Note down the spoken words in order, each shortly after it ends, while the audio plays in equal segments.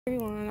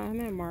Everyone,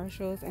 I'm at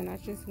Marshall's and I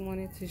just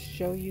wanted to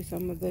show you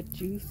some of the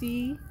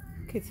Juicy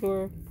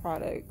Couture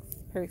products,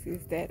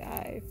 purses that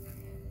I've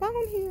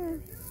found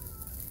here.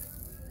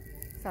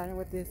 Starting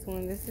with this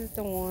one. This is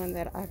the one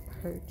that I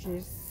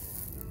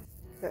purchased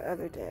the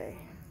other day.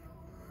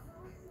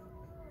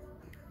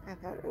 I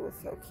thought it was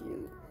so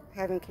cute.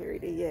 Haven't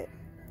carried it yet.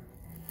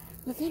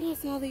 But then I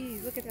saw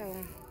these. Look at that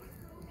one.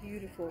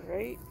 Beautiful,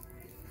 right?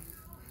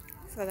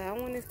 So that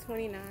one is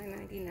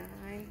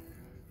 $29.99.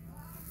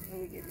 Let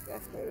me give you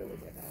guys a better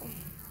look at that one,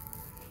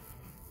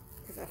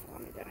 because I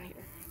found it down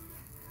here.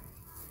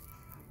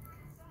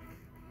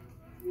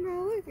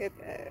 No, look at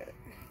that.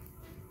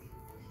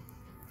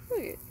 Look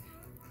at it.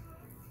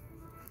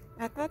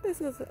 I thought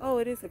this was, oh,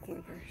 it is a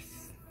coin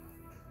purse.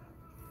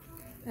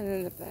 And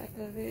then the back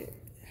of it.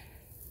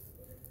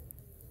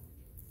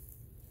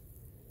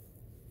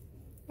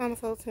 I'm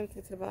so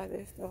tempted to buy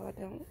this, though I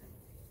don't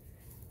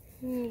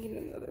need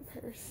another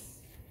purse.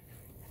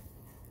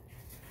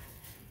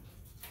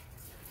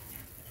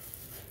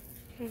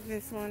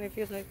 This one, if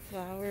you like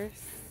flowers.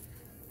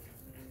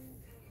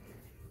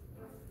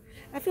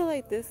 I feel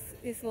like this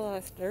is a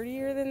lot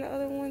sturdier than the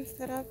other ones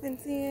that I've been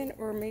seeing,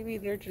 or maybe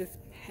they're just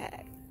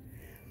packed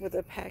with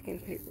a packing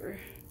paper.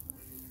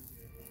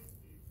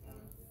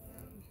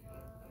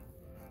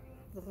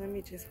 But let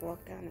me just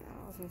walk down the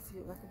aisles and see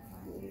if I can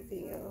find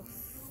anything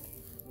else.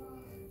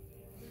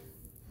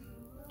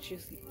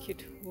 Juicy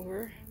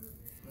Couture.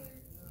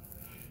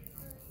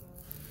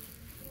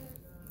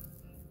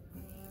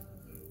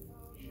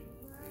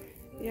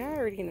 Yeah, I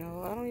already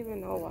know. I don't even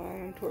know why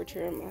I'm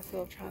torturing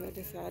myself trying to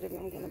decide if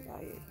I'm gonna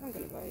buy it. I'm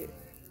gonna buy it.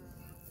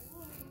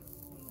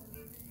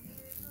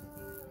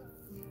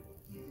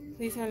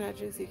 These are not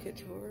Juicy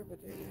Couture,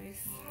 but they're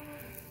nice.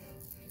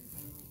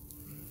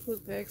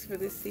 Food bags for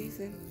this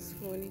season. It's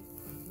 20.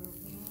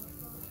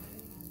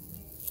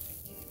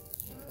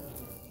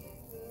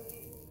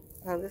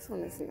 Oh, this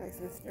one is nice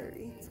and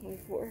sturdy.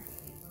 24.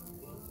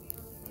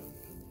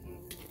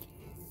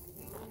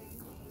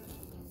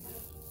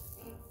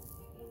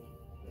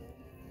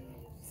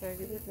 So if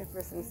you're looking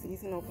for some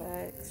seasonal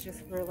bags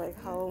just for like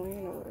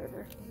Halloween or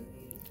whatever,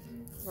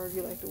 or if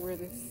you like to wear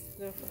this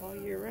stuff all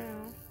year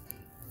round,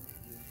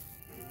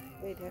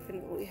 they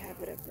definitely have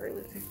it at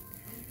Burlington.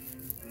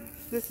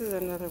 This is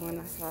another one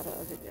I saw the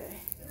other day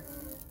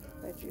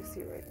that you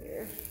see right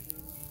there.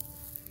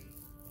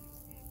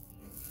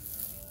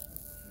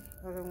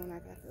 Other one I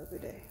got the other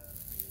day.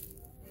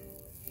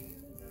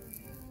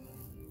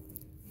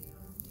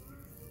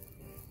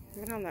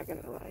 And I'm not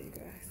gonna lie, you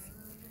guys.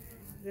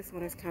 This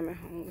one is coming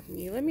home with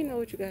me. Let me know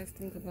what you guys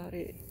think about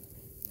it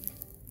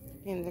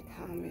in the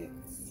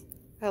comments.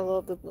 I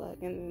love the black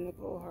and then the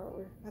gold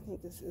hardware. I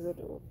think this is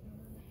adorable.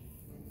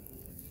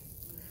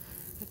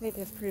 I think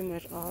that's pretty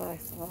much all I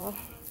saw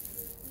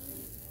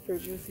for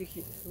Juicy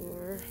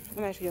Couture.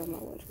 I'm actually on my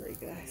lunch break,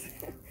 guys.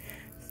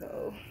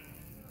 So,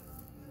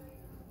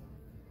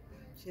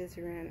 just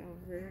ran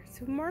over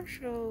to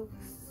Marshall's.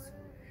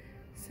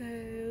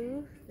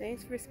 So,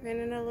 thanks for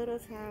spending a little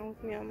time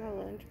with me on my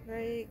lunch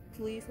break.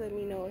 Please let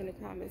me know in the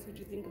comments what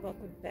you think about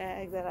the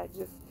bag that I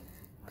just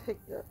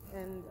picked up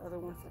and the other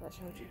ones that I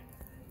showed you.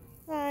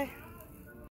 Bye.